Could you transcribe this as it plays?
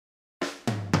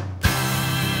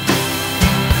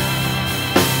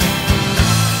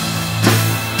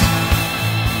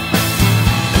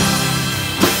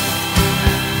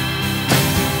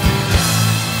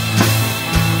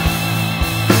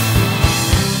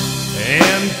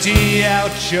empty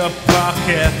out your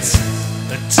pockets,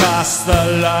 toss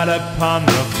the lot upon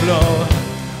the floor.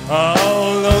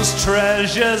 All those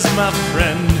treasures, my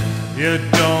friend, you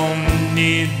don't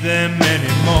need them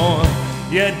anymore.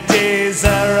 Your days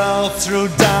are all through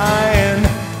dying,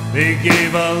 they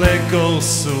gave all their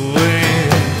ghosts away.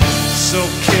 So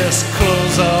kiss,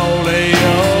 close all the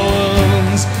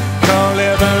yawns, can't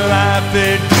live a life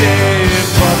a day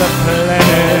for the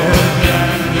planet.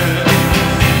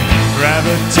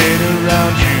 Gravitate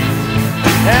around you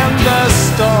and the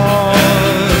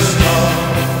stars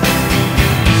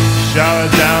shower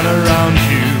down around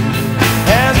you,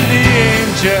 and the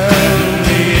angels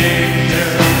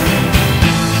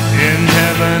in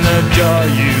heaven adore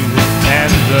you,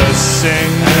 and the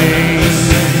saints,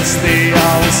 they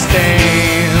all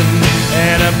stand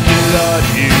and applaud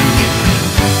you.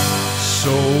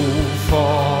 So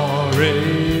far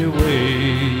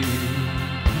away,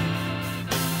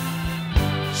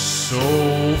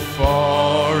 so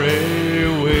far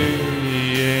away,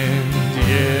 and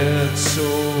yet so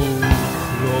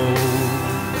close.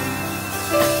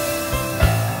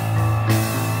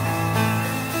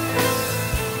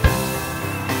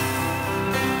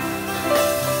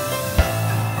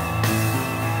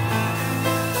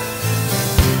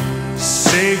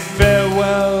 Say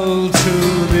farewell to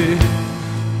the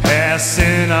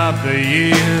passing of the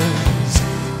years,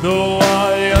 though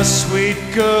all your sweet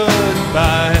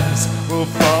goodbyes will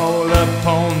fall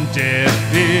upon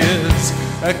deaf ears.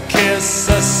 A kiss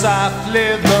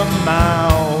softly the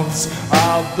mouths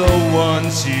of the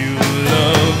ones you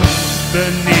love,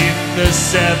 beneath the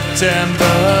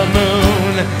September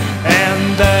moon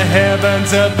and the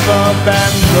heavens above,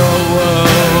 and the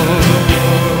world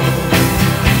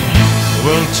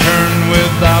will turn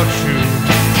without you,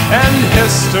 and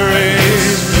history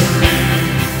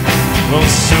will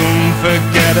soon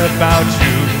forget about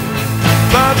you.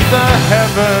 But the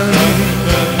heavens,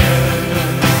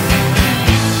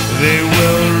 they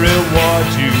will reward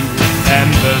you, and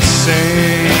the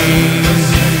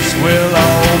saints will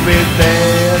all be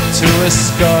there to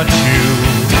escort you.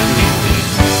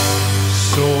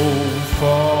 So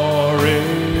far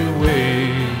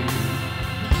away,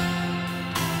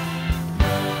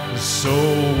 so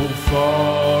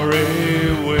far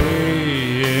away,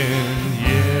 and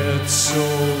yet so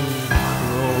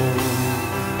close.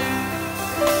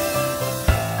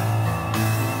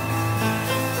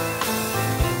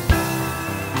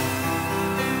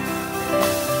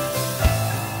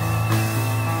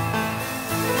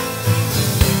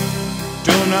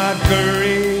 Do not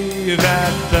grieve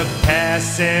at the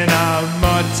passing of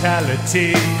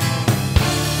mortality,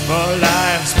 for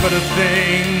life's but a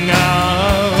thing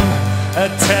of a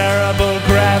terrible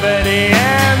gravity,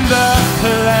 and the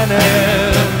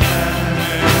planet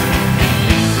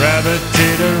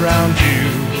gravitate around you,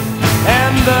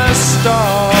 and the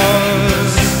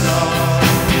stars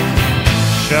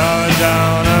shower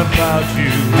down about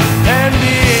you, and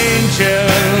the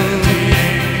angels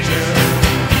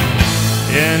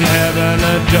in heaven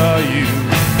adore you,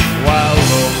 while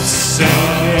those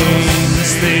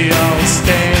saints, they all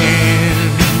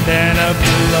stand and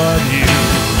applaud you.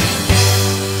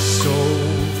 So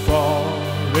far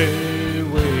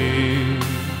away,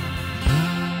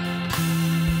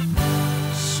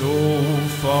 so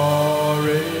far